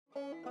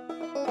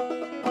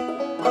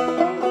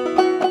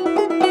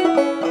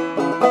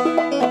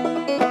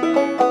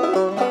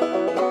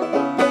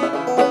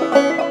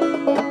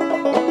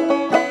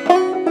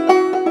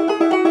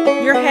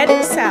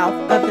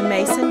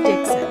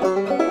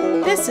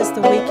is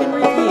the Week in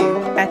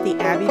Review at the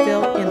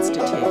Abbeville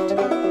Institute.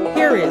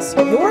 Here is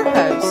your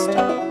host,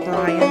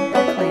 Brian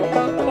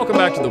McClanahan. Welcome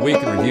back to the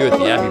Week in Review at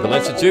the Abbeville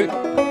Institute.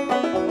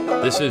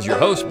 This is your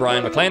host,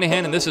 Brian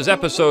McClanahan, and this is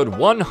episode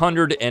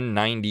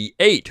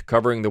 198,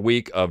 covering the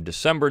week of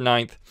December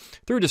 9th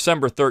through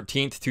December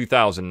 13th,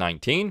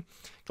 2019.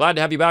 Glad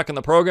to have you back on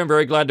the program.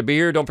 Very glad to be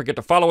here. Don't forget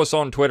to follow us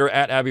on Twitter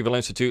at Abbeville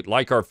Institute,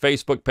 like our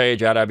Facebook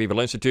page at Abbeville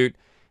Institute,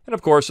 and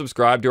of course,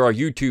 subscribe to our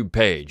YouTube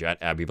page at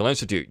Abbeville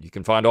Institute. You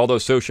can find all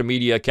those social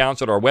media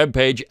accounts at our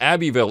webpage,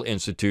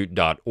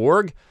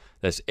 abbevilleinstitute.org.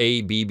 That's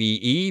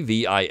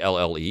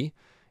ABBEVILLE,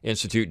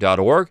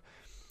 institute.org.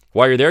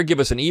 While you're there,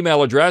 give us an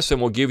email address, and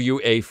we'll give you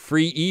a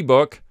free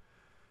ebook,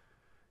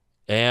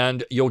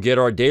 and you'll get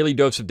our Daily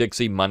Dose of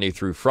Dixie Monday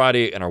through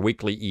Friday and our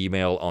weekly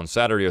email on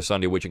Saturday or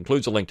Sunday, which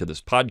includes a link to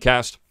this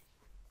podcast.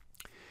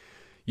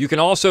 You can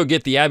also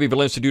get the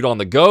Abbeville Institute on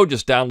the go.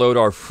 Just download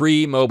our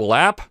free mobile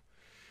app,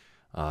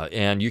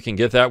 and you can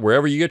get that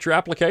wherever you get your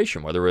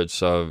application, whether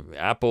it's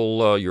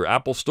Apple, your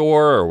Apple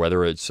Store, or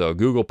whether it's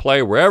Google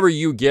Play. Wherever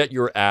you get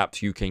your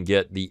apps, you can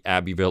get the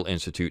Abbeville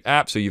Institute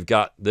app. So you've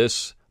got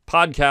this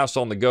podcast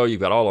on the go.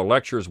 You've got all our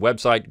lectures,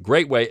 website.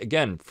 Great way,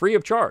 again, free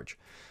of charge.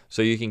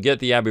 So you can get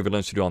the Abbeville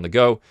Institute on the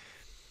go.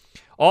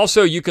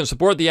 Also, you can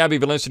support the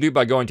Abbeville Institute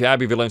by going to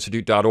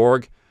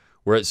abbevilleinstitute.org,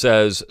 where it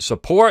says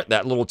support,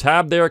 that little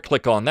tab there.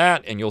 Click on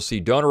that, and you'll see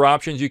donor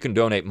options. You can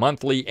donate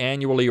monthly,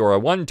 annually, or a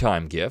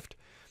one-time gift.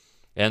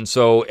 And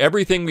so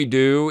everything we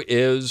do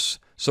is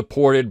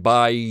supported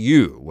by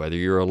you, whether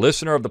you're a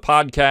listener of the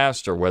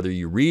podcast or whether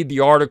you read the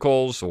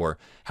articles or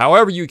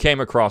however you came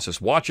across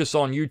us, watch us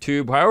on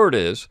YouTube, however it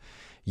is,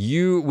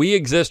 we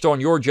exist on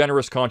your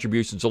generous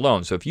contributions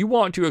alone. So if you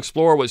want to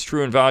explore what's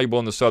true and valuable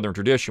in the Southern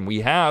tradition,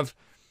 we have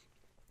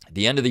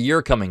the end of the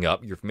year coming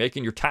up. You're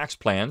making your tax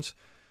plans.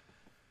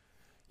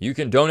 You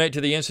can donate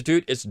to the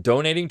Institute. It's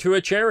donating to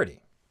a charity.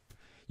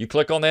 You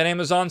click on that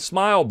Amazon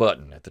Smile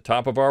button at the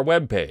top of our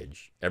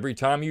webpage. Every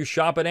time you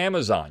shop at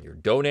Amazon, you're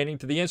donating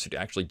to the Institute.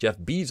 Actually, Jeff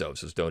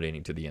Bezos is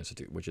donating to the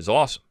Institute, which is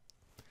awesome.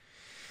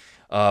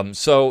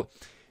 So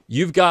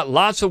you've got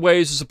lots of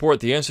ways to support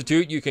the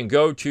Institute. You can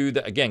go to,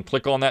 again,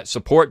 click on that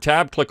support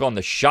tab, click on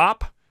the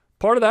shop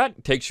part of that.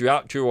 It takes you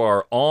out to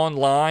our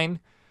online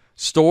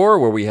store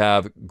where we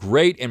have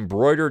great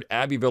embroidered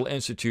Abbeville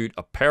Institute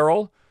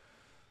apparel.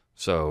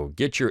 So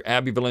get your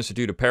Abbeville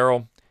Institute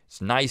apparel. It's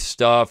nice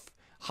stuff.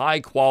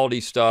 High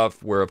quality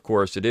stuff where, of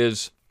course, it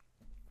is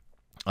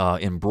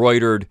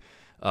embroidered,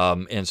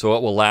 and so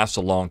it will last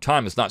a long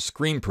time. It's not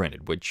screen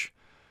printed, which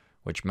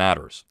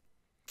matters.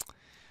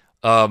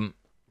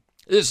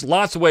 There's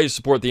lots of ways to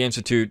support the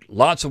Institute,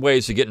 lots of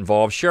ways to get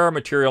involved. Share our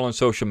material on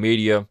social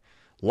media,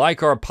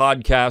 like our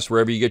podcast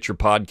wherever you get your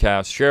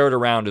podcasts, share it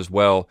around as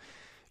well.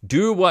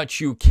 Do what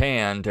you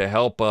can to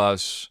help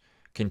us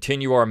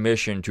continue our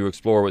mission to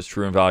explore what's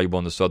true and valuable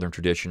in the Southern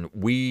tradition.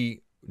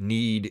 We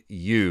need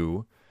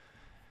you.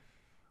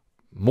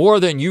 More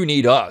than you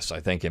need us,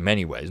 I think, in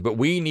many ways, but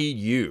we need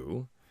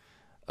you.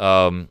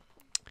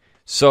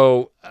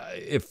 So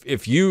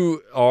if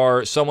you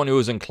are someone who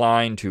is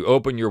inclined to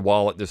open your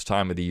wallet this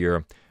time of the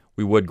year,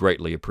 we would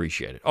greatly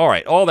appreciate it. All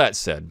right, all that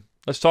said,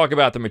 let's talk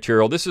about the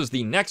material. This is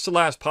the next to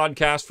last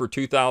podcast for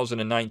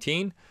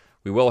 2019.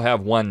 We will have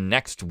one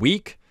next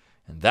week,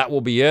 and that will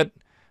be it.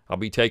 I'll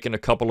be taking a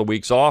couple of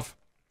weeks off.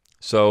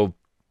 So,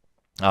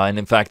 and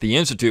in fact, the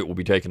Institute will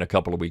be taking a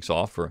couple of weeks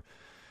off for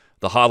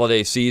the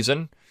holiday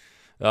season.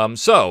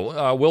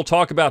 So we'll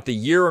talk about the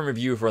year in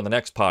review for the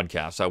next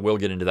podcast. I will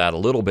get into that a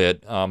little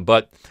bit.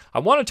 But I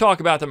want to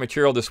talk about the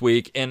material this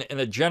week in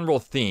a general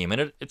theme.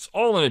 And it's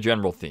all in a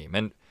general theme.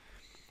 And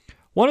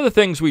one of the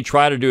things we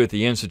try to do at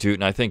the Institute,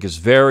 and I think is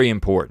very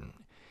important,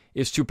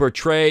 is to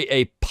portray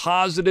a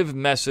positive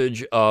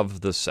message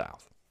of the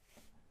South.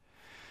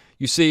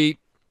 You see,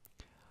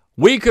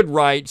 we could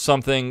write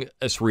something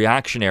that's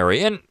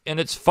reactionary, and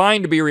it's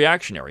fine to be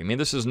reactionary. I mean,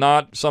 this is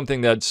not something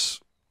that's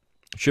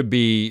should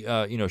be,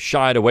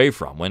 shied away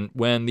from.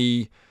 When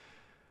the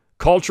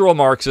cultural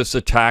Marxists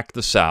attack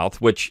the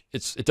South, which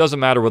it doesn't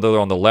matter whether they're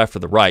on the left or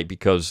the right,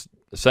 because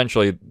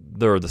essentially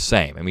they're the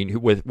same. I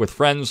mean, with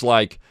friends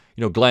like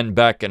Glenn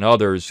Beck and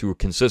others who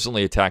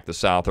consistently attack the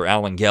South, or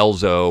Alan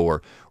Gelzo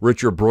or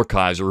Richard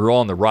Brookhiser, who are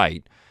on the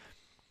right,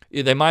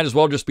 they might as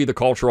well just be the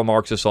cultural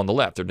Marxists on the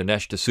left, or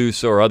Dinesh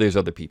D'Souza or these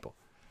other people.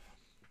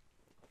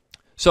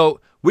 So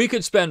we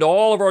could spend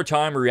all of our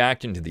time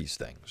reacting to these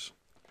things,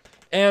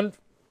 and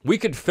we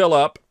could fill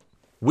up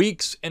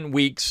weeks and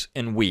weeks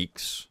and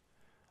weeks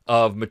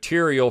of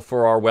material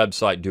for our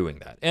website doing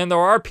that. And there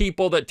are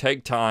people that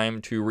take time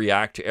to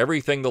react to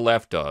everything the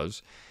left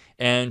does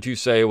and to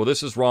say, well,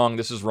 this is wrong,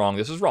 this is wrong,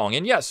 this is wrong.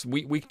 And yes,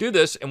 we do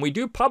this, and we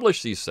do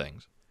publish these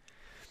things.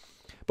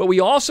 But we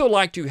also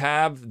like to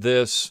have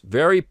this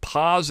very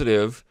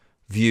positive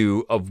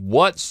view of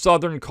what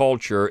Southern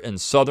culture and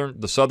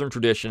the Southern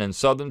tradition and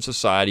Southern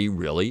society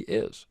really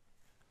is.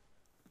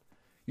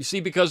 You see,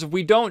 because if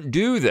we don't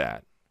do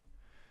that,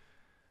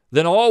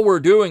 then all we're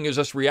doing is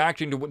just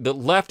reacting to the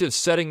left is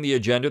setting the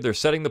agenda. They're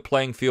setting the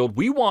playing field.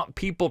 We want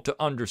people to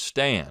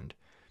understand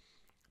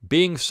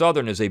Being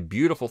Southern is a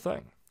beautiful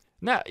thing.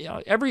 Now,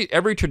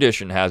 every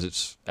tradition has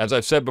its, as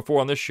I've said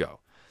before on this show,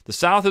 the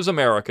South is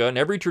America, and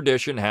every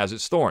tradition has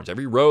its thorns.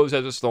 Every rose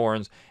has its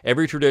thorns.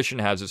 Every tradition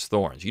has its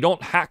thorns. You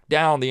don't hack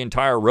down the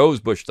entire rose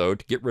bush, though,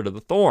 to get rid of the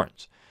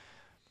thorns.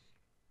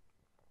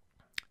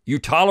 You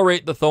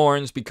tolerate the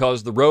thorns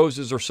because the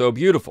roses are so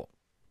beautiful.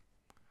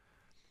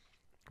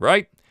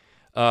 Right?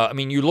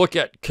 You look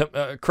at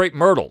crepe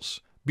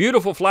myrtles,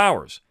 beautiful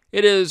flowers.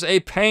 It is a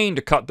pain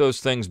to cut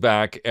those things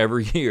back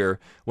every year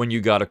when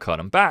you got to cut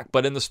them back.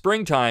 But in the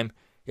springtime,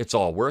 it's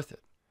all worth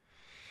it.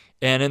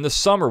 And in the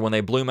summer, when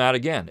they bloom out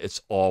again,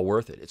 it's all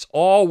worth it. It's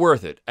all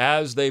worth it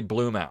as they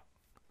bloom out.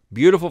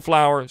 Beautiful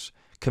flowers,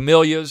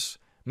 camellias,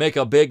 make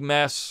a big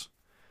mess,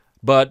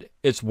 but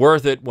it's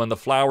worth it when the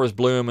flowers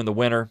bloom in the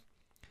winter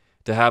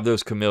to have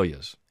those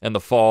camellias, and the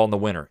fall and the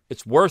winter.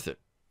 It's worth it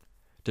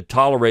to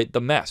tolerate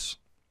the mess.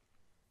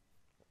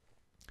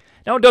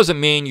 Now, it doesn't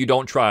mean you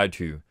don't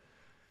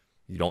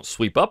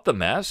sweep up the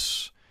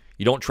mess.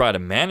 You don't try to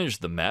manage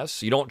the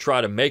mess. You don't try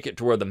to make it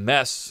to where the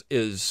mess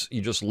is,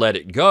 you just let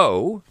it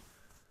go.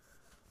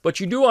 But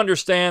you do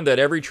understand that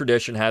every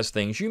tradition has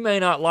things you may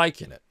not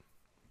like in it.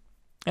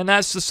 And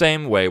that's the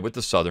same way with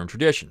the Southern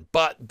tradition.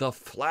 But the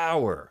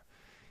flower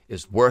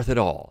is worth it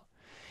all.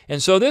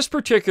 And so this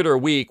particular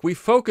week, we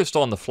focused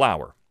on the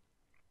flower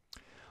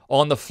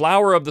of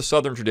the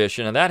Southern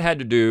tradition, and that had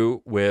to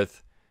do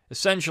with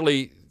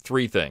essentially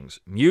three things.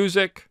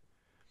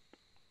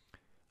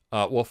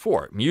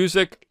 Four.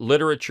 Music,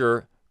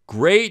 literature,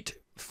 great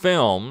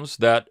films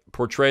that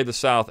portray the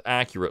South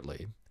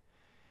accurately,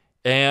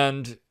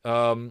 and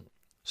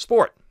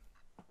sport.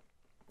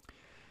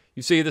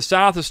 You see, the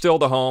South is still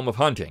the home of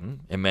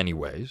hunting in many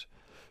ways.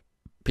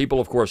 People,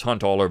 of course,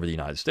 hunt all over the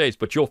United States,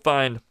 but you'll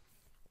find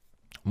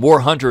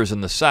more hunters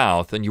in the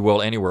South than you will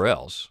anywhere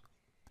else.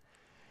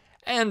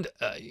 And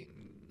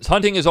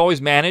hunting is always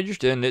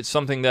managed, and it's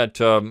something that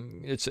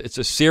it's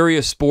a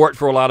serious sport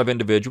for a lot of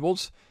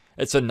individuals.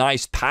 It's a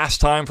nice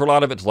pastime for a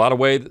lot of it.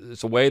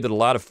 It's a way that a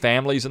lot of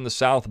families in the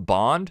South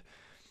bond.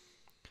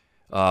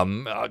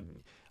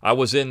 I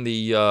was in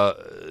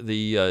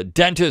the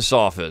dentist's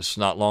office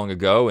not long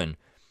ago, and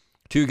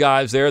two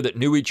guys there that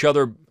knew each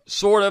other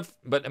sort of,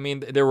 but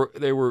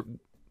they were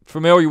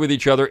familiar with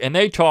each other, and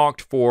they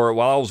talked while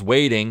I was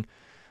waiting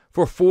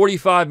for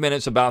 45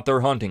 minutes about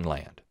their hunting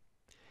land.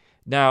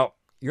 Now,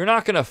 you're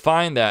not going to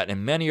find that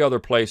in many other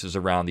places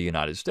around the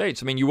United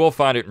States. You will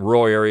find it in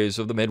rural areas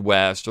of the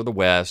Midwest or the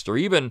West, or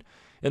even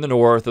in the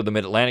North or the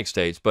Mid-Atlantic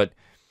states, but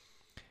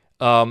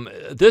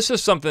this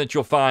is something that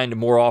you'll find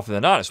more often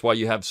than not. It's why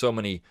you have so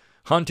many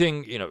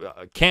hunting,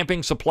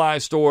 camping supply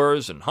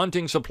stores and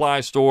hunting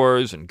supply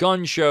stores and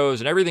gun shows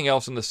and everything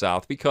else in the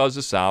South, because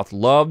the South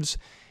loves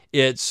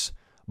its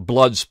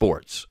blood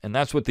sports. And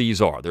that's what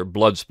these are. They're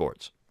blood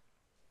sports.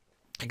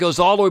 It goes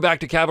all the way back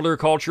to Cavalier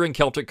culture and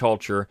Celtic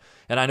culture.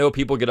 And I know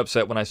people get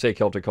upset when I say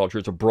Celtic culture.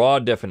 It's a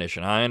broad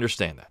definition. I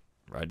understand that,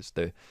 right?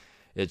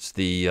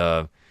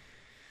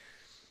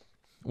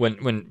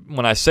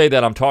 When I say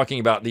that, I'm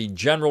talking about the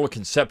general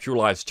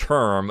conceptualized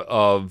term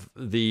of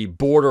the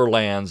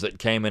borderlands that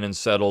came in and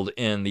settled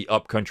in the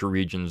upcountry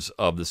regions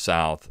of the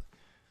South.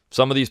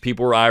 Some of these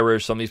people were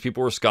Irish, some of these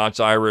people were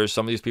Scots-Irish,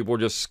 some of these people were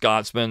just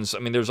Scotsmen.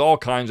 There's all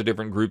kinds of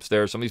different groups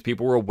there. Some of these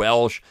people were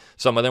Welsh,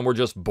 some of them were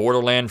just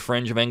borderland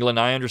fringe of England.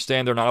 I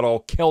understand they're not all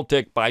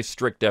Celtic by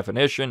strict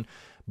definition,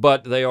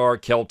 but they are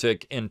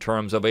Celtic in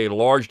terms of a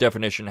large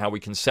definition, how we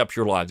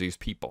conceptualize these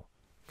people.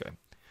 Okay.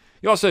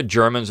 You also had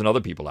Germans and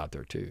other people out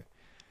there too.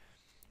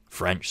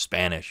 French,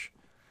 Spanish.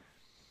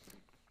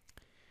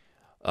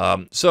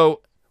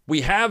 So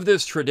we have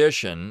this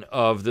tradition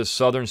of this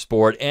Southern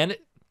sport. And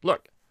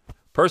look,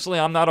 personally,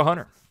 I'm not a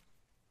hunter.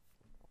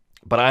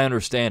 But I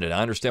understand it.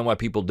 I understand why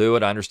people do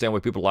it. I understand why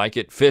people like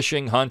it.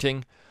 Fishing,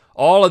 hunting,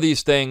 all of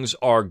these things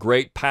are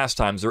great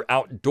pastimes. They're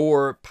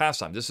outdoor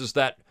pastimes. This is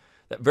that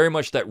very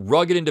much that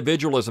rugged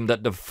individualism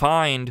that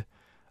defined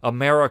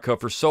America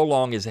for so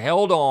long is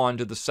held on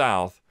in the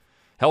South.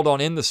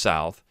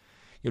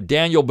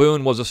 Daniel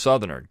Boone was a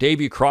Southerner.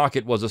 Davy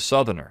Crockett was a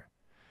Southerner.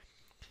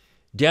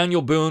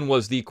 Daniel Boone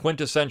was the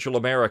quintessential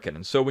American.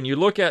 And so when you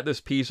look at this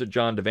piece that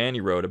John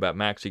Devaney wrote about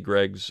Maxie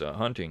Gregg's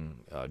hunting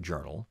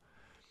journal,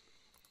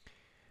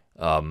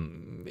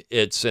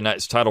 it's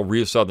titled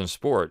Real Southern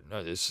Sport.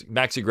 It's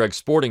Maxie Gregg's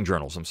Sporting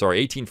Journals,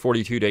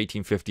 1842 to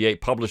 1858,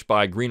 published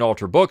by Green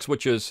Altar Books,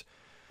 which is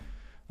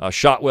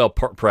Shotwell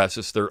Press.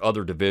 It's their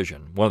other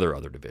division, one of their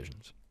other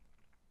divisions.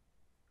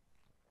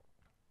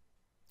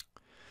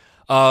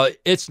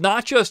 It's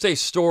not just a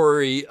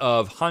story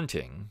of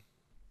hunting.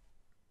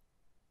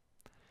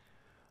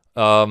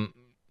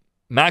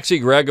 Maxie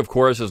Gregg, of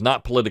course, is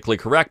not politically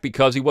correct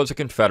because he was a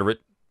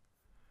Confederate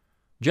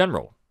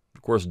general.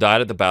 Of course, died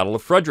at the Battle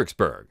of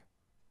Fredericksburg.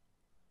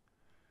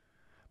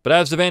 But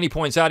as Devaney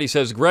points out, he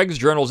says, Gregg's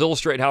journals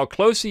illustrate how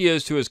close he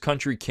is to his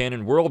country kin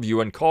and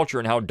worldview and culture,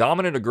 and how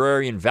dominant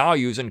agrarian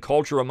values and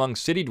culture among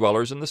city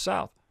dwellers in the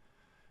South.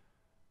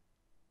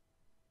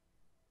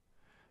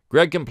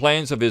 Gregg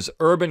complains of his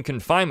urban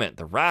confinement,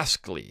 the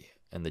rascally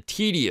and the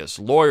tedious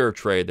lawyer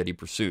trade that he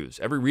pursues.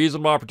 Every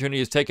reasonable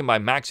opportunity is taken by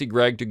Maxie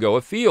Gregg to go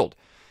afield.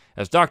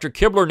 As Dr.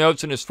 Kibler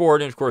notes in his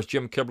foreword, and of course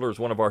Jim Kibler is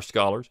one of our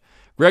scholars,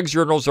 Gregg's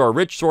journals are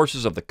rich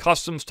sources of the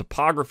customs,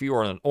 topography,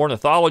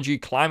 ornithology,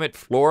 climate,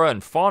 flora,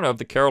 and fauna of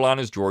the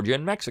Carolinas, Georgia,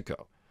 and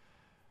Mexico.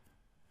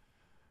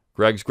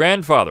 Gregg's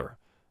grandfather,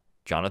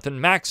 Jonathan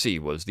Maxey,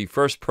 was the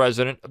first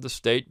president of the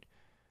State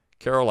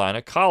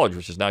Carolina College,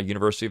 which is now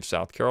University of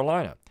South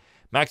Carolina.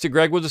 Maxie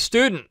Gregg was a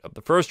student of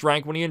the first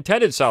rank when he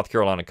attended South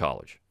Carolina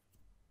College.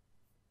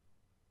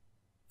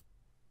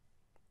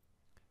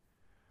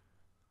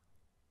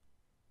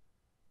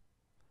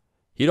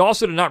 He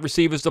also did not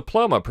receive his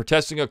diploma,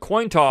 protesting a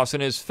coin toss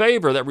in his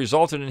favor that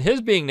resulted in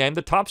his being named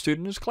the top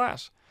student in his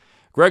class.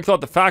 Gregg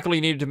thought the faculty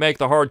needed to make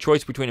the hard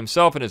choice between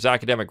himself and his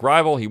academic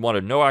rival. He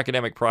wanted no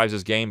academic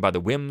prizes gained by the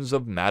whims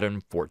of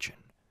Madam Fortune.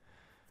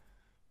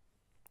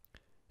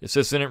 The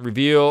assistant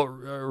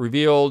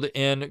revealed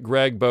in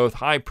Gregg both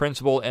high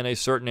principle and a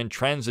certain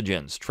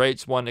intransigence,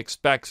 traits one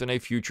expects in a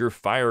future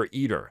fire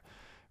eater.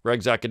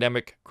 Gregg's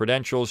academic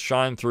credentials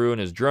shine through in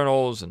his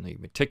journals and the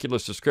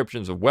meticulous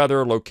descriptions of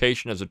weather,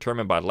 location as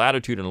determined by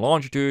latitude and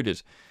longitude,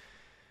 his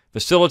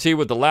facility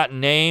with the Latin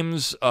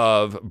names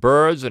of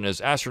birds, and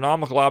his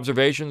astronomical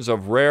observations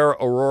of rare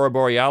aurora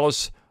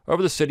borealis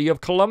over the city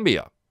of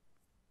Columbia.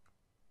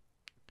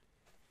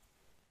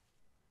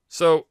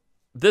 So,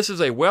 this is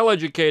a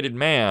well-educated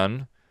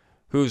man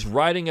who's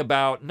writing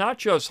about not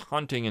just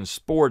hunting and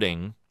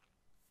sporting,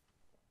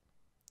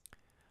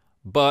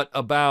 but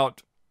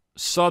about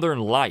Southern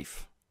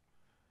life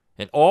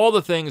and all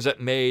the things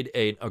that made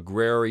an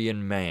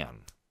agrarian man.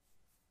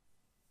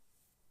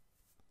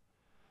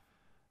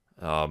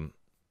 And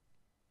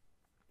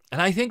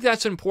I think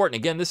that's important.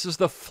 Again, this is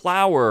the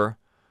flower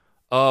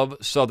of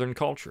Southern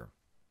culture.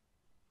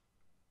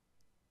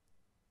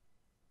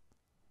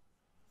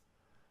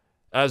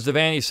 As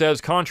Devaney says,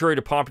 contrary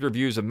to popular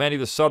views of many,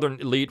 the Southern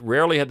elite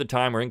rarely had the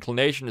time or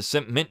inclination to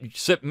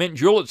sip mint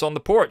juleps on the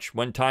porch.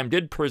 When time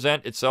did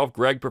present itself,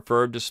 Gregg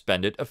preferred to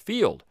spend it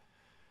afield.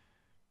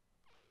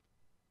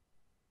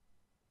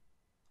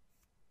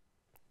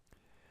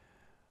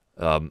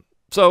 As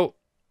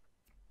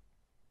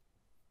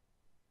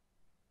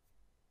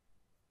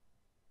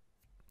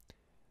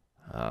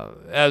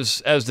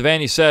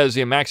Devaney says,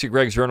 the Maxie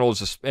Gregg's journal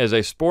is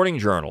a sporting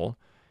journal,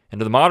 and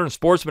to the modern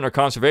sportsman or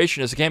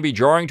conservationist, it can be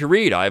jarring to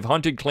read. I have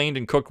hunted, cleaned,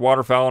 and cooked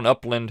waterfowl and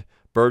upland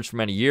birds for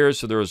many years,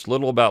 so there is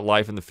little about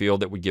life in the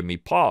field that would give me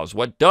pause.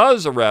 What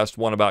does arrest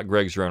one about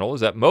Gregg's journal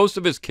is that most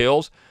of his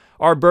kills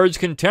are birds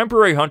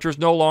contemporary hunters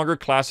no longer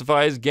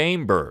classify as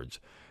game birds.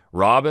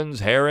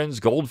 Robins,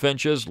 herons,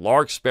 goldfinches,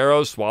 larks,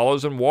 sparrows,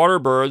 swallows, and water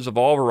birds of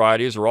all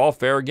varieties are all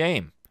fair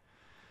game.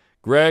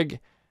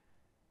 Gregg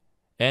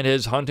and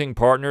his hunting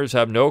partners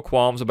have no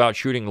qualms about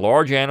shooting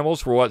large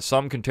animals for what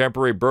some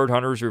contemporary bird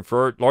hunters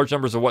large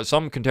numbers of what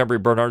some contemporary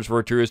bird hunters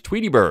refer to as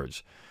Tweety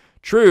birds.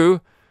 True,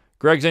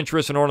 Gregg's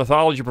interest in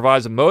ornithology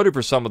provides a motive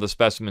for some of the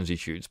specimens he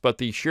shoots, but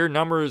the sheer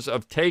numbers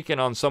of taken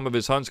on some of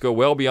his hunts go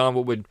well beyond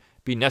what would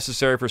be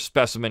necessary for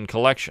specimen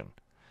collection.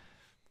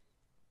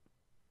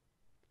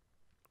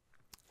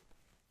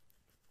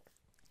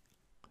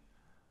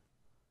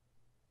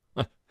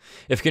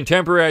 If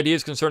contemporary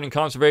ideas concerning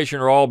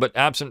conservation are all but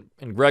absent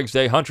in Gregg's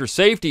day, hunter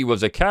safety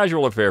was a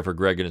casual affair for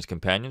Gregg and his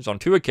companions. On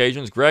 2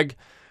 occasions, Gregg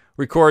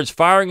records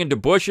firing into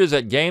bushes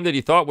at game that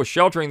he thought was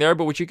sheltering there,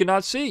 but which he could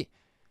not see.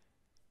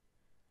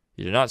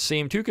 He did not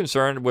seem too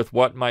concerned with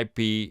what might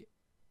be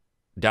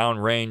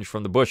downrange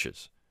from the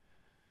bushes.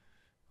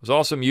 It was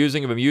also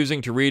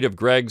amusing to read of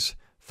Gregg's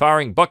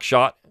firing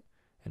buckshot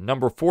and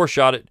number 4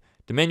 shot at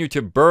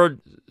diminutive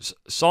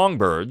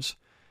songbirds,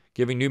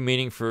 giving new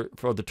meaning for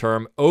the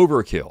term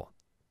overkill.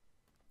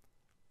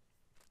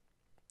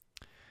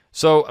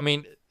 So, I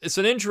mean, it's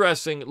an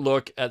interesting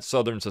look at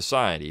Southern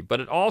society, but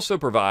it also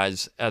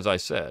provides, as I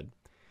said,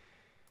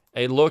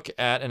 a look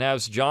at, and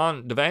as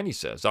John Devaney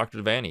says, Dr.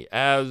 Devaney,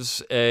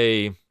 as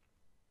a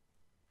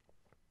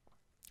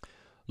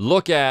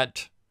look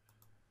at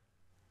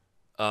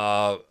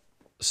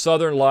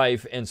Southern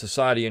life and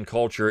society and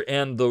culture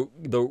and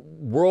the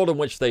world in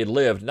which they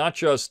lived, not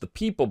just the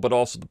people, but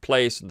also the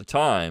place and the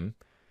time.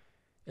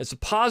 It's a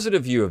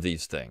positive view of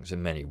these things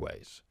in many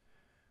ways.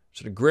 It's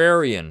an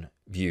agrarian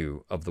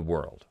view of the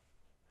world.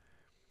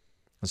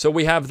 And so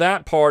we have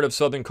that part of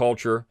Southern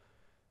culture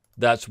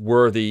that's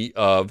worthy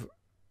of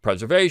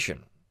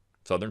preservation,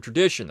 Southern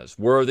tradition that's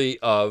worthy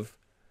of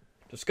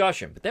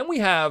discussion. But then we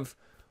have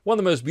one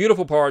of the most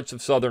beautiful parts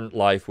of Southern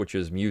life, which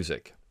is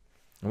music.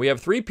 And we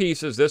have 3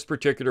 pieces this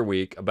particular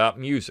week about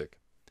music.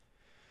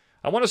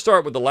 I want to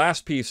start with the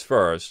last piece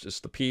first.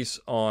 It's the piece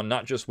on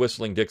Not Just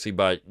Whistling Dixie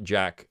by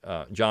Jack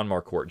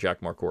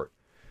Marquardt,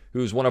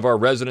 who's one of our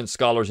resident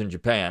scholars in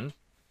Japan.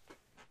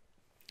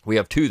 We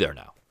have 2 there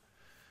now,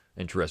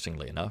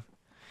 interestingly enough.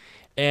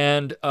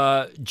 And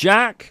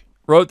Jack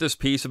wrote this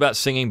piece about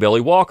singing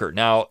Billy Walker.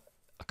 Now,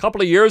 a couple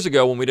of years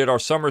ago when we did our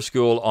summer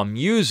school on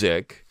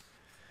music,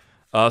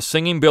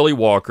 singing Billy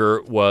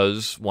Walker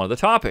was one of the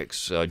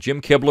topics.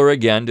 Jim Kibler,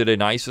 again, did a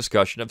nice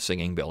discussion of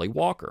singing Billy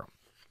Walker.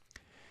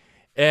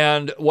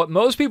 And what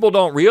most people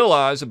don't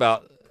realize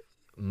about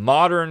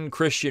modern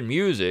Christian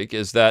music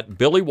is that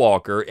Billy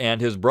Walker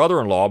and his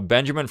brother-in-law,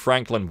 Benjamin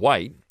Franklin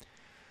White,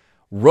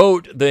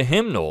 wrote the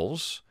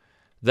hymnals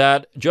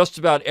that just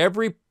about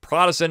every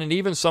Protestant and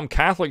even some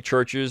Catholic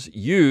churches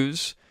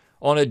use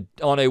on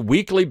a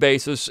weekly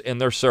basis in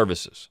their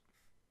services.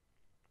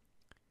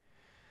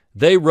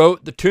 They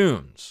wrote the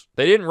tunes.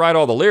 They didn't write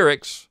all the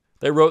lyrics.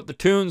 They wrote the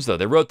tunes, though.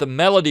 They wrote the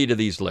melody to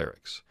these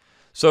lyrics.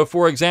 So,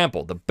 for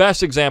example, the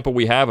best example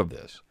we have of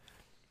this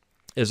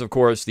is, of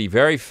course, the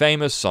very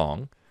famous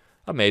song,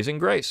 Amazing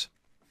Grace.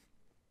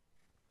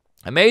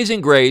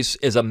 Amazing Grace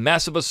is a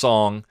mess of a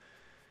song.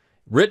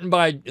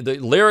 The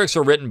lyrics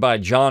are written by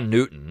John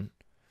Newton,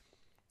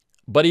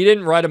 but he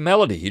didn't write a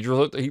melody. He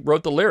wrote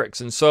the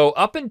lyrics. And so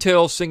up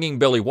until Singing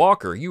Billy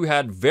Walker, you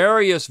had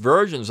various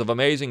versions of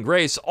Amazing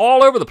Grace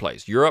all over the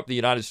place. Europe, the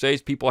United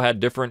States, people had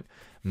different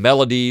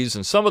melodies,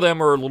 and some of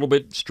them are a little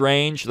bit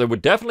strange. They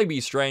would definitely be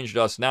strange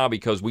to us now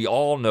because we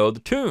all know the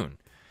tune.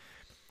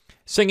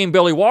 Singing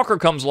Billy Walker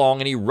comes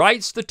along and he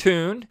writes the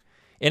tune,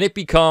 and it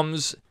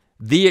becomes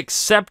the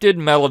accepted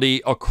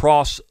melody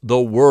across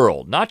the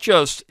world, not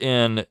just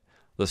in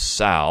the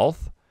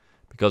South,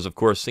 because, of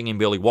course, Singing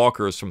Billy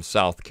Walker is from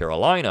South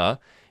Carolina.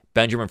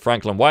 Benjamin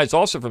Franklin White's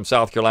also from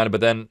South Carolina,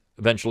 but then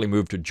eventually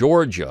moved to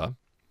Georgia.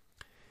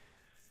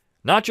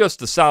 Not just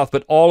the South,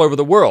 but all over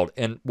the world.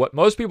 And what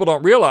most people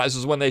don't realize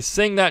is when they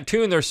sing that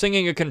tune, they're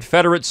singing a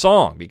Confederate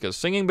song, because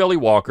Singing Billy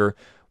Walker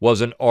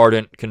was an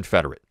ardent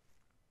Confederate.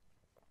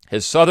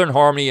 His Southern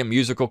Harmony and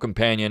Musical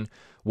Companion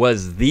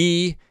was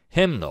the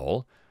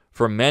hymnal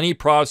for many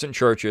Protestant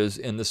churches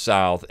in the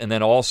South and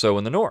then also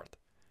in the North.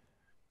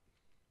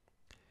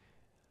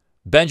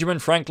 Benjamin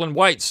Franklin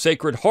White's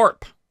Sacred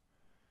Harp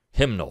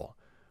hymnal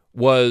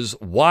was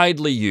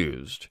widely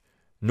used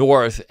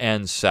north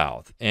and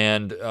south.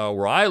 And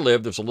where I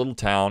live, there's a little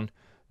town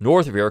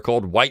north of here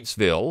called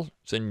Whitesville.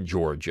 It's in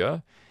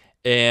Georgia.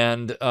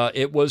 And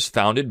it was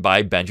founded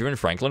by Benjamin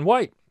Franklin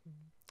White.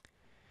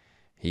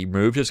 He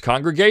moved his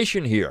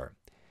congregation here.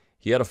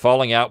 He had a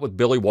falling out with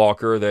Billy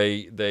Walker.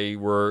 They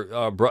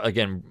were,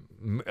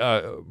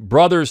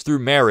 brothers through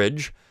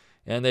marriage,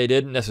 and they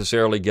didn't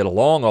necessarily get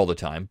along all the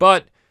time.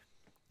 But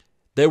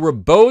they were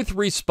both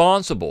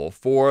responsible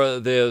for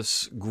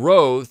this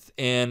growth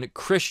in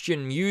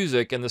Christian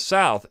music in the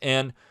South.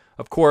 And,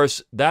 of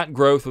course, that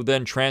growth would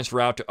then transfer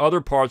out to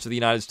other parts of the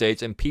United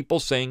States, and people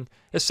sing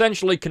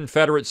essentially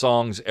Confederate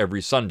songs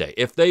every Sunday.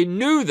 If they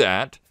knew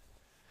that,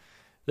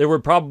 there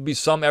would probably be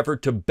some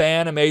effort to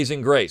ban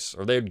Amazing Grace,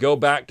 or they'd go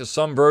back to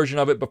some version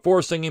of it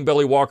before Singing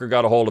Billy Walker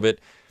got a hold of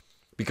it,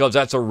 because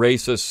that's a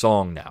racist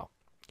song now,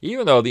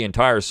 even though the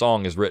entire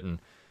song is written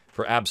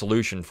for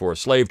absolution for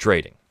slave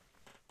trading.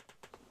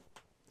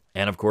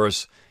 And, of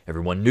course,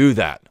 everyone knew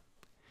that.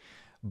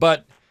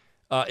 But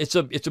it's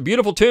a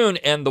beautiful tune,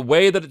 and the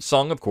way that it's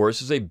sung, of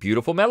course, is a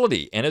beautiful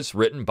melody, and it's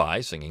written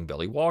by Singing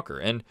Billy Walker.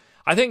 And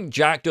I think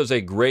Jack does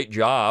a great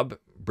job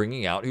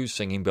bringing out who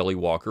Singing Billy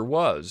Walker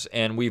was.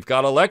 And we've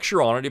got a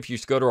lecture on it. If you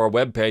just go to our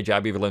webpage,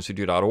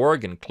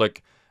 abbevilleinstitute.org, and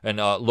click and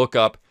look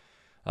up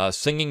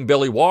Singing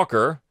Billy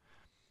Walker,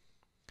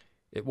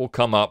 it will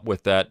come up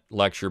with that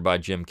lecture by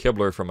Jim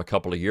Kibler from a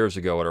couple of years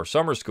ago at our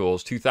summer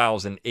schools,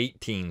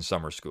 2018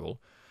 summer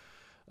school.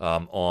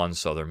 On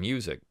Southern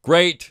music.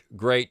 Great,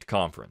 great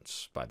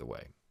conference, by the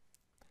way.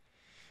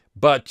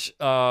 But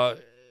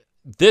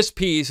this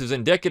piece is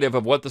indicative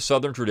of what the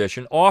Southern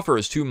tradition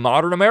offers to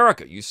modern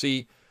America. You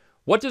see,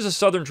 what does the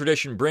Southern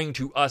tradition bring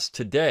to us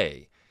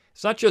today?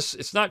 It's not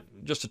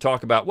just to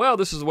talk about, well,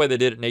 this is the way they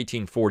did it in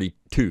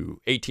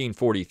 1842,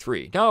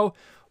 1843. No,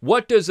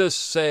 what does this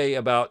say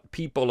about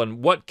people,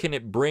 and what can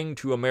it bring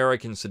to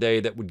Americans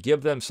today that would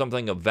give them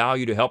something of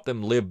value to help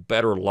them live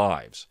better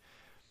lives?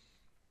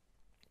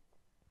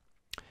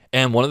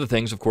 And one of the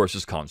things, of course,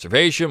 is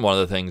conservation. One of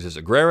the things is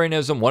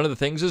agrarianism. One of the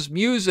things is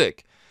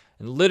music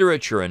and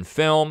literature and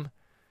film.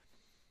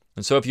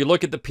 And so if you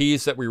look at the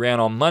piece that we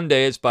ran on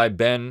Monday, it's by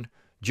Ben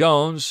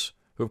Jones,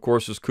 who, of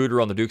course, was Cooter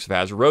on the Dukes of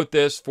Hazzard, wrote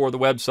this for the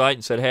website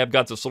and said, hey, I've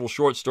got this little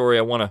short story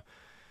I want to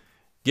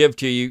give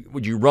to you.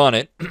 Would you run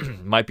it?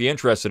 Might be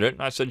interested in it.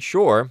 And I said,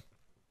 sure.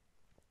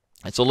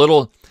 It's a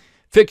little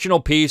fictional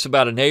piece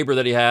about a neighbor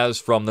that he has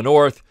from the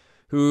North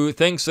who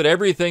thinks that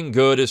everything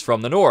good is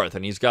from the North.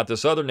 And he's got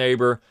this other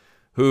neighbor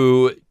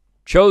who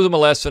shows him a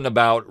lesson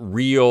about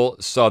real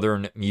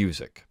Southern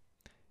music.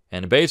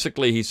 And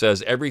basically he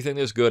says everything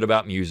that's good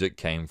about music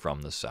came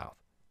from the South.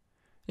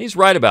 And he's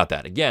right about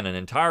that. Again, an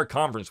entire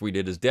conference we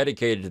did is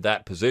dedicated to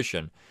that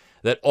position,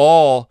 that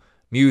all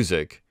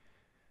music,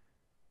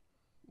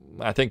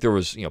 I think there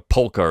was,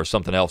 polka or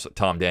something else that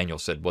Tom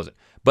Daniels said, wasn't.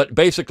 But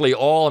basically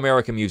all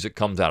American music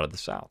comes out of the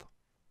South.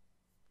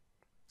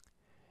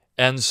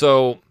 And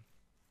so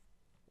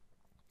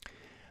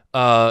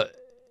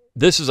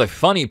this is a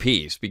funny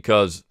piece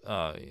because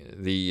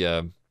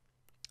the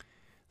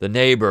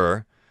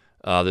neighbor,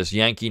 this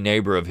Yankee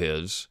neighbor of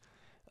his,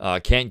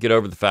 can't get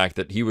over the fact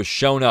that he was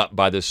shown up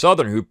by this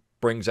Southerner who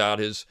brings out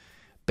his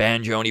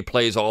banjo and he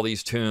plays all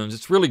these tunes.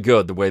 It's really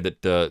good the way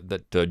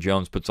that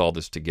Jones puts all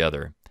this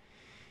together.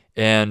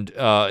 and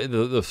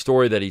the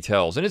story that he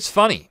tells. And it's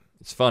funny.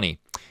 It's funny.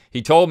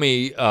 He told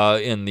me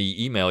in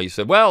the email, he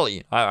said, well,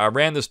 I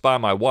ran this by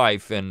my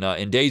wife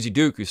and Daisy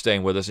Duke, who's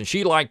staying with us, and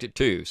she liked it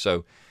too.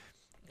 So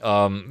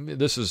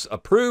this is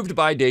approved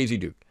by Daisy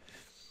Duke.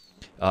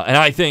 And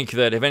I think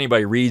that if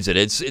anybody reads it,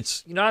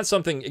 it's not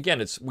something,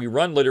 again, we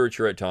run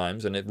literature at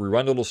times, and we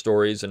run little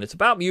stories, and it's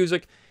about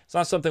music. It's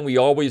not something we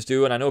always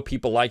do, and I know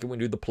people like it when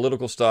we do the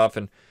political stuff,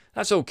 and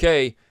that's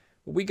okay.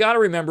 But we got to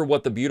remember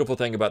what the beautiful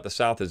thing about the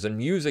South is, and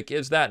music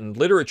is that, and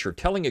literature,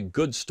 telling a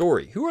good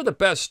story. Who are the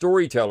best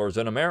storytellers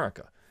in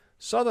America?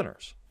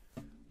 Southerners.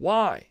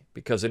 Why?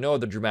 Because they know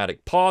the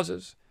dramatic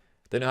pauses.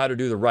 They know how to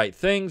do the right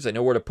things. They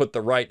know where to put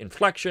the right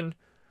inflection.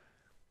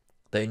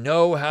 They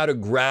know how to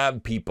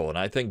grab people, and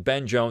I think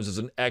Ben Jones is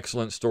an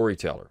excellent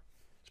storyteller.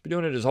 He's been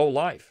doing it his whole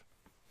life.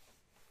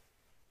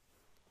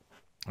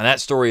 And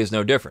that story is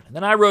no different. And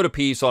then I wrote a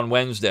piece on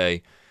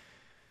Wednesday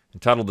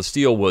entitled The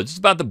Steelwoods. It's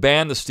about the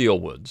band The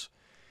Steelwoods.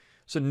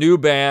 It's a new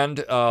band.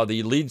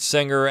 The lead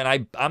singer,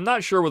 and I'm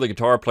not sure where the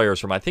guitar player is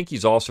from. I think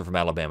he's also from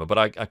Alabama, but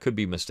I could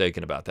be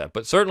mistaken about that.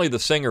 But certainly the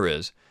singer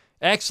is.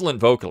 Excellent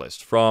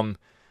vocalist from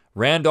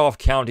Randolph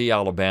County,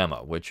 Alabama,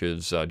 which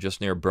is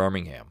just near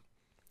Birmingham.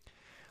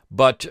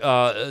 But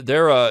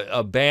they're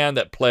a band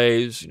that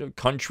plays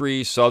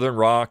country, southern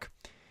rock,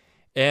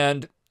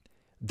 and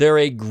they're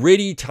a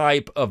gritty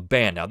type of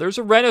band. Now, there's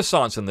a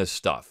renaissance in this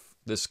stuff,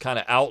 this kind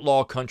of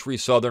outlaw country,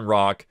 southern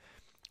rock.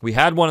 We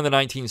had one in the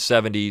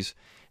 1970s,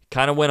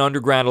 kind of went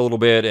underground a little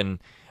bit, and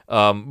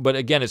but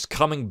again, it's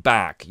coming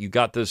back. You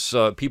got this,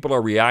 people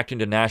are reacting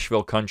to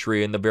Nashville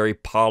country and the very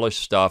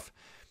polished stuff,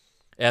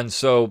 and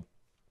so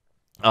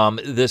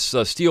this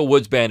Steel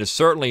Woods band is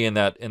certainly in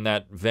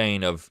that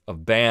vein of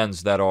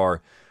bands that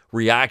are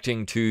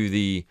reacting to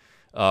the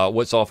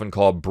what's often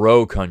called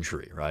bro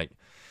country, right?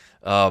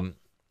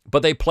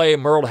 But they play a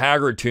Merle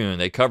Haggard tune.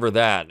 They cover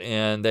that,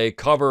 and they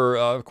cover,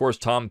 of course,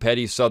 Tom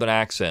Petty's Southern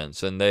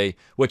accents, and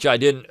which I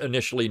didn't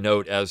initially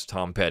note as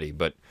Tom Petty,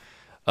 but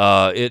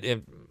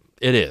it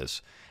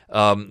is.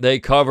 They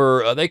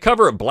cover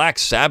a Black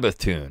Sabbath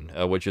tune,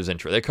 which is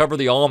interesting. They cover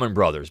the Allman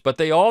Brothers, but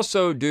they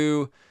also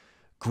do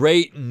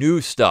great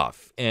new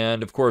stuff.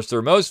 And of course,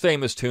 their most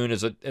famous tune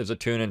is a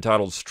tune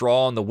entitled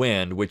 "Straw in the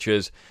Wind," which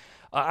is,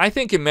 I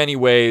think, in many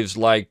ways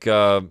like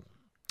a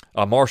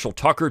Marshall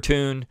Tucker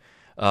tune.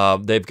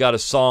 They've got a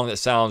song that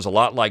sounds a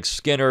lot like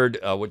Skynyrd.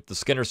 The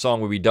Skynyrd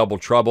song would be "Double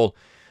Trouble."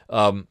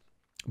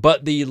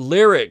 But the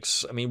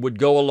lyrics, I mean, would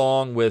go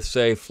along with,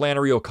 say,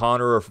 Flannery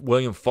O'Connor or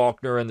William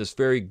Faulkner and this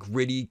very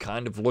gritty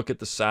kind of look at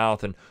the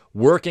South and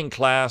working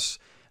class.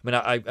 I mean,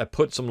 I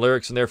put some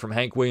lyrics in there from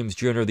Hank Williams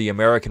Jr., The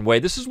American Way.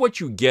 This is what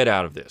you get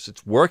out of this.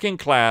 It's working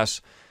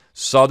class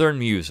Southern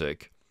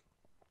music.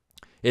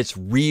 It's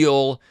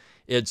real.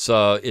 It's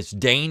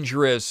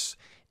dangerous.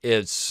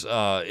 It's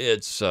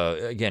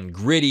again,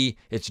 gritty.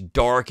 It's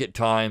dark at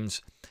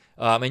times.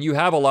 And you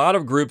have a lot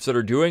of groups that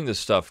are doing this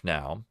stuff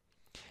now.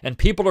 And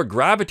people are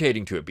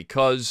gravitating to it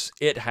because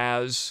it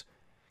has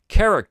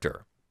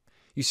character.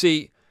 You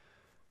see,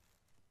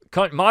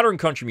 modern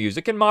country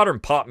music and modern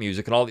pop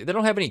music and all, they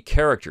don't have any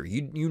character.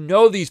 You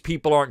know these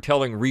people aren't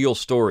telling real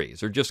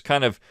stories. They're just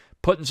kind of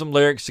putting some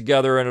lyrics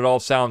together and it all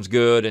sounds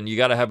good, and you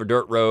got to have a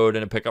dirt road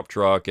and a pickup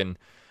truck and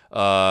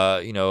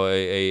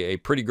a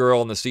pretty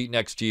girl in the seat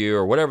next to you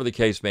or whatever the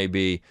case may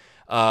be.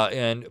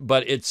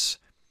 But it's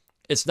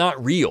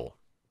not real.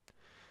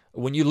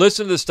 When you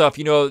listen to this stuff,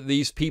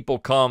 these people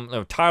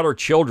come, Tyler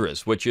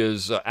Childress, which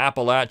is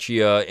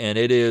Appalachia, and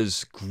it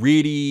is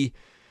gritty,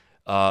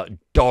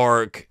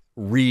 dark,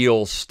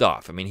 real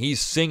stuff. I mean, he's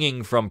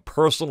singing from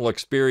personal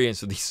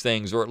experience of these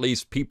things, or at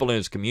least people in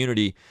his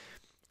community,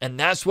 and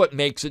that's what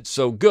makes it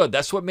so good.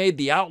 That's what made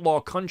the outlaw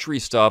country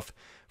stuff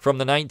from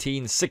the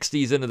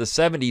 1960s into the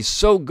 70s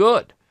so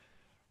good.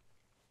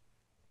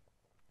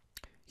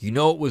 It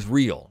was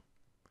real.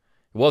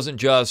 It wasn't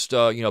just,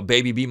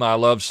 Baby Be My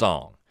Love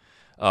Song.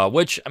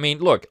 Which, I mean,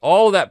 look,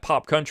 all of that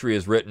pop country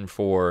is written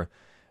for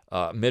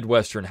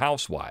Midwestern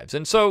housewives.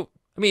 And so,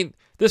 I mean,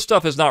 this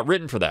stuff is not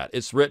written for that.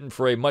 It's written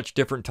for a much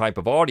different type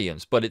of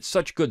audience, but it's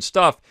such good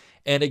stuff.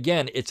 And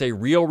again, it's a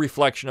real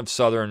reflection of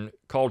Southern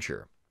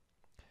culture.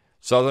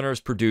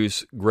 Southerners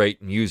produce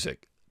great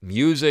music.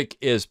 Music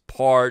is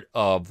part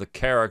of the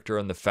character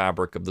and the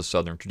fabric of the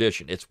Southern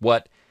tradition. It's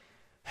what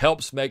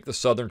helps make the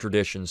Southern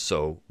tradition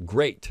so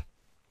great.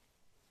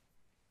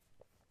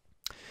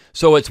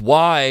 So it's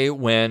why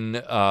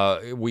when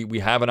we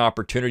have an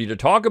opportunity to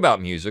talk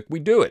about music, we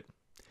do it.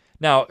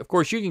 Now, of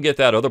course, you can get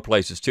that other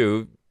places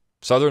too.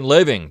 Southern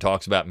Living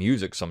talks about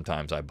music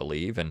sometimes, I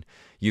believe, and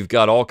you've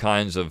got all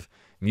kinds of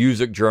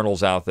music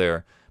journals out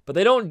there. But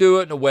they don't do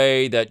it in a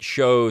way that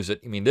shows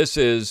that, I mean, this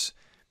is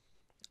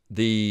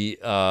the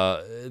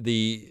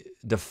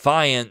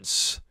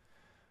defiance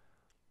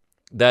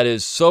that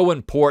is so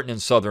important in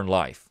Southern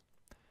life.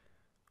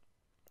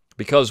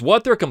 Because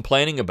what they're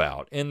complaining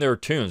about in their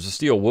tunes, the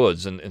Steel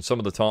Woods and some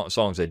of the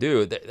songs they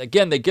do,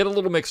 again, they get a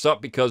little mixed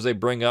up because they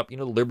bring up,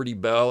 Liberty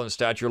Bell and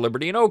Statue of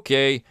Liberty, and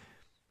okay,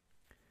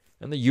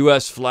 and the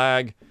U.S.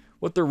 flag.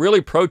 what they're really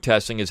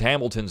protesting is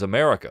Hamilton's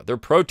America. They're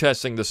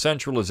protesting the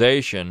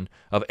centralization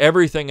of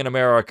everything in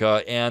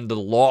America and the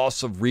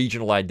loss of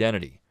regional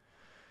identity,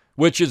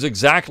 which is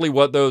exactly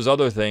what those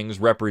other things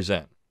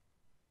represent.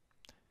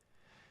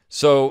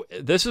 So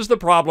this is the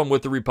problem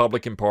with the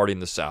Republican Party in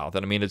the South.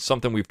 And I mean, it's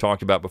something we've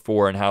talked about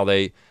before, and how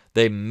they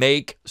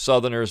make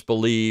Southerners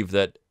believe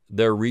that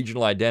their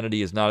regional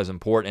identity is not as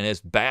important and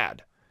it's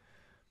bad.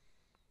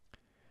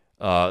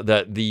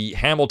 That the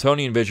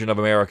Hamiltonian vision of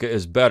America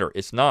is better.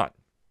 It's not.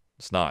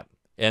 It's not.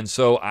 And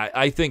so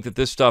I think that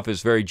this stuff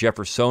is very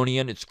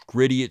Jeffersonian. It's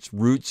gritty. It's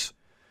roots.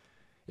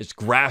 It's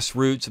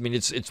grassroots. I mean,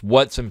 it's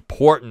what's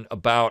important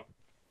about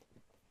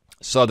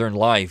Southern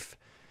life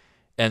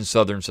and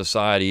Southern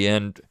society.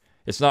 And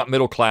it's not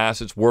middle class.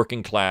 It's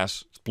working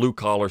class. It's blue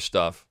collar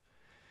stuff.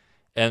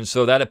 And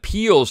so that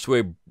appeals to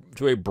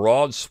a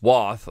broad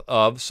swath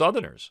of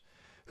Southerners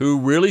who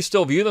really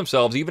still view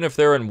themselves, even if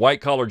they're in white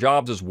collar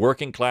jobs, as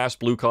working class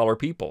blue collar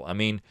people. I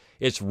mean,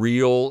 it's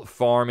real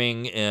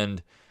farming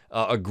and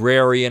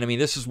agrarian. I mean,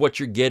 this is what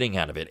you're getting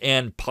out of it.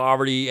 And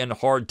poverty and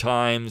hard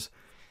times.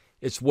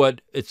 It's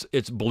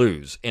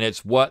blues, and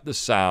it's what the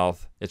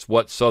South, it's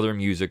what Southern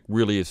music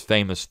really is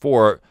famous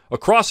for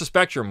across the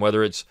spectrum,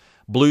 whether it's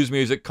blues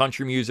music,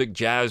 country music,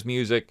 jazz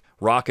music,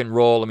 rock and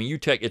roll. I mean,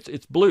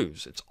 it's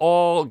blues. It's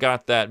all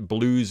got that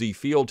bluesy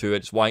feel to it.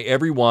 It's why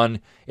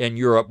everyone in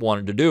Europe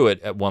wanted to do it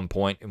at one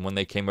point, and when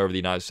they came over to the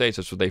United States,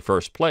 that's what they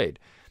first played.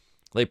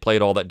 They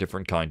played all that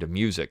different kind of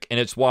music. And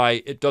it's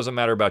why it doesn't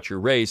matter about your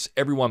race.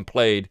 Everyone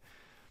played.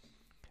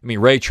 I mean,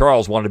 Ray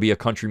Charles wanted to be a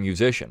country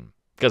musician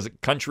because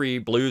country,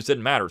 blues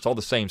didn't matter. It's all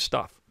the same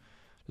stuff.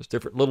 Just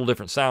little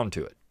different sound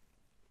to it.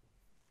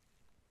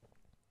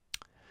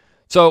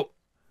 So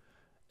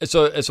it's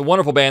a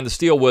wonderful band, the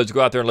Steelwoods.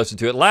 Go out there and listen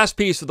to it. Last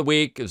piece of the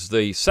week is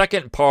the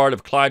second part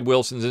of Clyde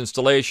Wilson's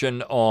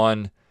installation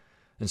on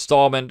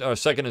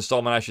second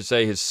installment, I should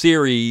say, his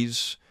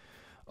series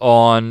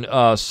on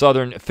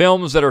Southern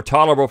films that are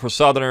tolerable for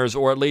Southerners,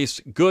 or at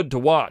least good to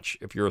watch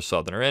if you're a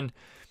Southerner. And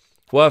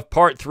we'll have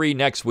part 3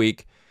 next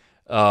week.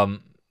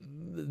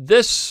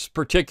 This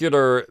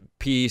particular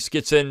piece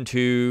gets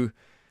into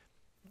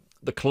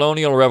the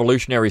colonial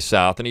revolutionary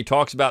South, and he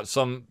talks about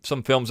some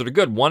films that are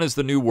good. One is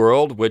The New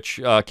World, which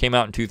came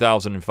out in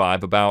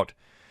 2005, about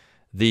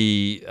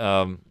the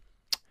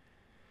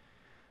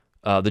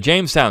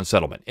Jamestown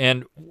settlement.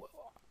 And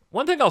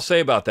one thing I'll say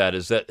about that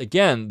is that,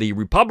 again, the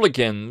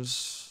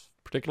Republicans,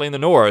 particularly in the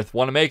North,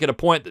 want to make it a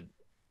point that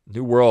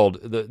New World,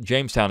 the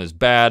Jamestown is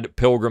bad,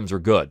 Pilgrims are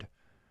good.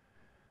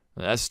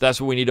 That's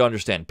what we need to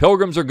understand.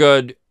 Pilgrims are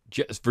good,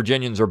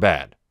 Virginians are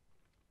bad.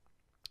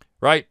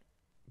 Right?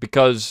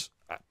 Because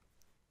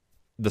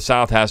the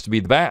South has to be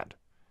the bad.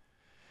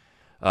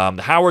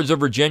 The Howards of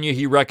Virginia,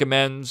 he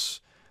recommends.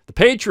 The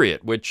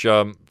Patriot, which,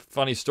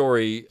 funny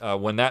story,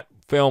 when that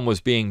film was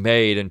being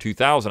made in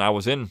 2000, I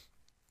was in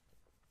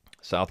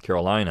South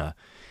Carolina,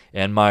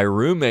 and my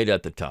roommate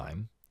at the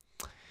time,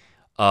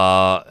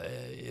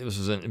 it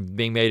was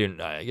being made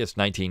in, I guess,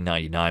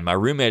 1999. My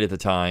roommate at the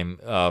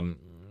time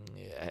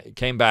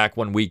came back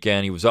one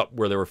weekend. He was up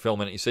where they were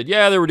filming it. He said,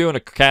 yeah, they were doing a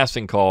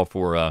casting call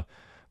for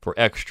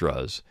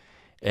extras.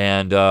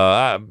 And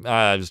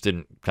I just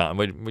didn't,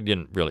 we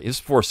didn't really, it's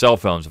before cell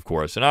phones, of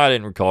course, and I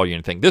didn't recall you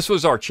anything. This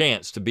was our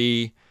chance to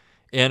be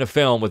in a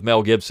film with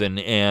Mel Gibson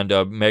and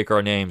make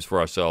our names for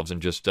ourselves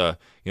and just,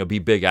 be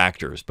big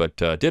actors. But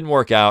didn't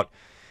work out.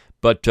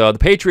 But The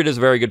Patriot is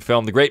a very good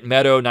film. The Great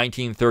Meadow,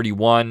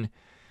 1931.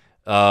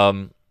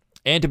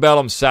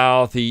 Antebellum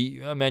South, he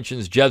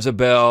mentions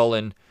Jezebel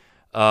and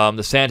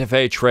the Santa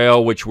Fe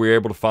Trail, which we were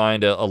able to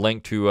find a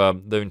link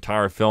to the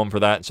entire film for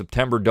that.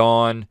 September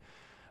Dawn.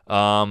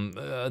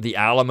 The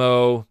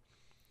Alamo,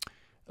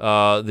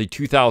 the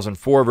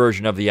 2004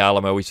 version of The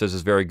Alamo, he says,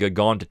 is very good.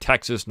 Gone to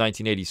Texas,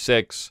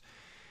 1986.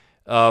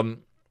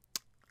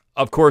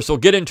 Of course, he'll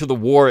get into the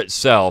war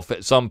itself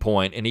at some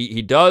point, and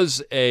he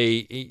does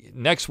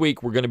next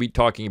week we're going to be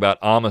talking about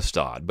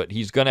Amistad, but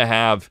he's going to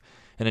have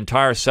an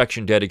entire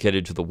section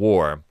dedicated to the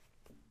war.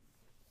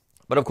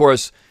 But of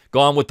course,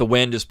 Gone with the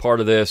Wind is part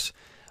of this.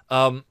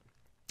 I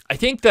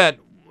think that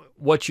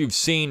what you've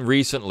seen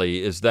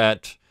recently is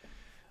that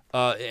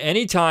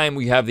anytime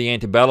we have the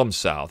antebellum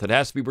South, it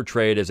has to be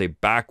portrayed as a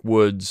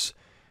backwards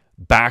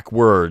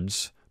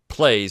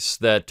place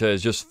that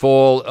is just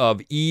full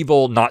of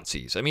evil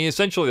Nazis. I mean,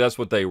 essentially, that's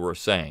what they were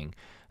saying.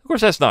 Of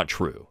course, that's not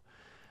true.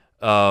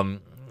 The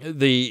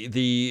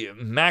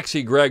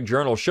Maxie Gregg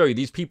journals show you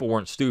these people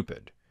weren't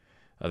stupid.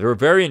 They were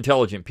very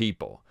intelligent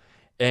people.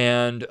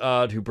 And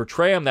to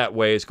portray them that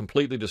way is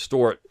completely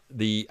distort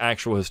the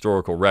actual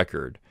historical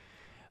record.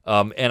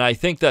 And I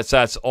think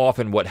that's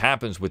often what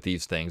happens with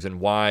these things,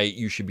 and why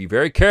you should be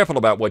very careful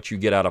about what you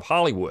get out of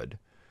Hollywood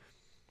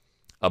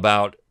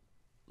about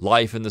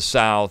life in the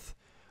South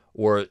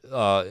or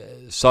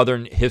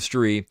Southern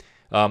history.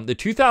 The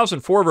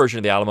 2004 version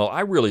of The Alamo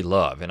I really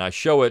love, and I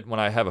show it when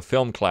I have a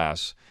film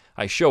class.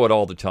 I show it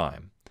all the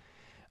time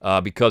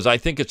because I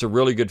think it's a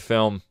really good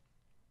film.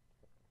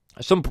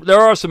 There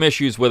are some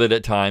issues with it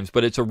at times,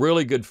 but it's a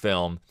really good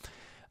film.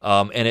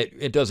 And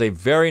it does a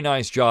very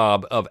nice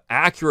job of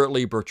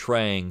accurately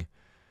portraying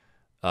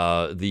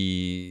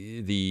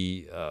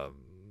the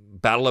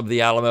Battle of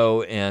the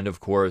Alamo, and of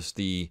course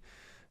the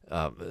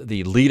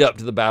lead up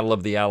to the Battle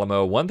of the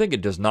Alamo. One thing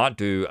it does not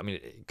do, I mean,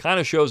 it kind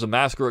of shows a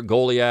massacre at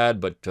Goliad,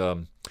 but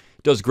it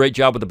does a great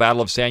job with the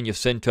Battle of San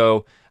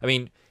Jacinto. I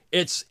mean,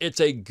 it's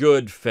a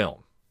good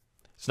film.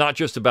 It's not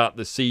just about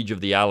the siege of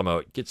the Alamo.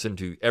 It gets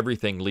into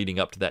everything leading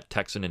up to that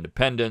Texan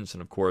independence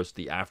and, of course,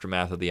 the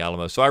aftermath of the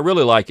Alamo. So I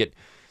really like it.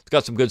 It's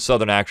got some good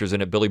Southern actors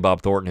in it. Billy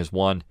Bob Thornton is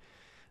one.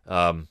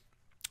 I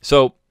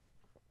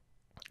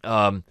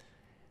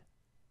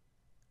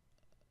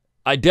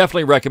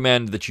definitely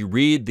recommend that you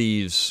read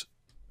these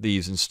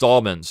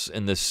installments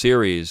in this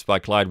series by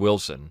Clyde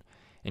Wilson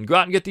and go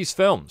out and get these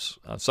films.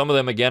 Some of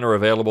them, again, are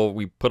available.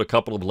 We put a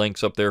couple of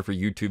links up there for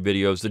YouTube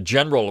videos. The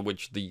General,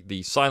 which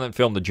the silent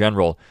film The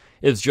General,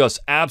 is just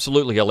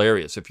absolutely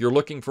hilarious. If you're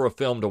looking for a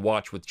film to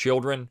watch with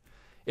children,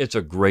 it's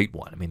a great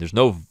one. I mean, there's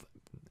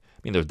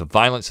the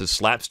violence is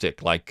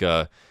slapstick, like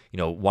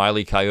Wile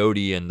E.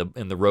 Coyote and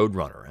the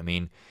Roadrunner. I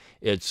mean,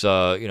 it's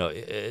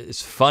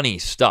it's funny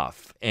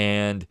stuff,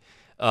 and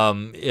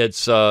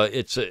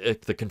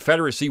the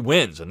Confederacy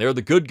wins, and they're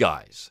the good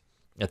guys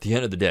at the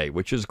end of the day,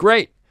 which is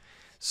great.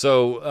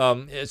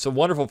 So it's a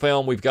wonderful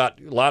film. We've got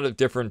a lot of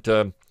different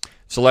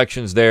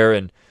selections there,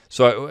 and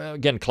so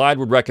again, Clyde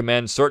would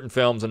recommend certain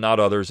films and not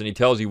others, and he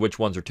tells you which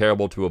ones are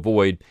terrible to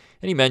avoid,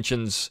 and he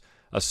mentions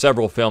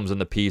several films in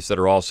the piece that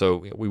are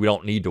also we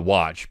don't need to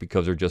watch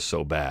because they're just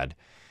so bad.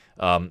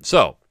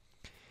 So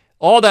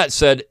all that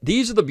said,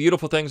 these are the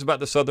beautiful things about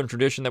the Southern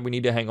tradition that we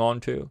need to hang on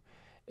to,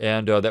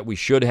 and that we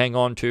should hang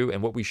on to,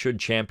 and what we should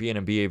champion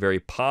and be a very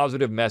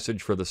positive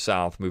message for the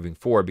South moving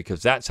forward,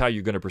 because that's how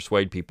you're going to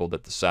persuade people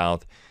that the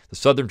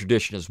Southern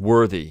tradition is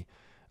worthy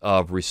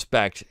of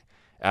respect,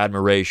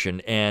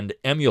 admiration, and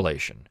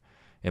emulation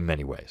in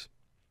many ways.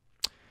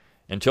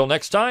 Until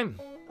next time,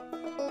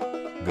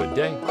 good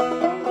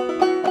day.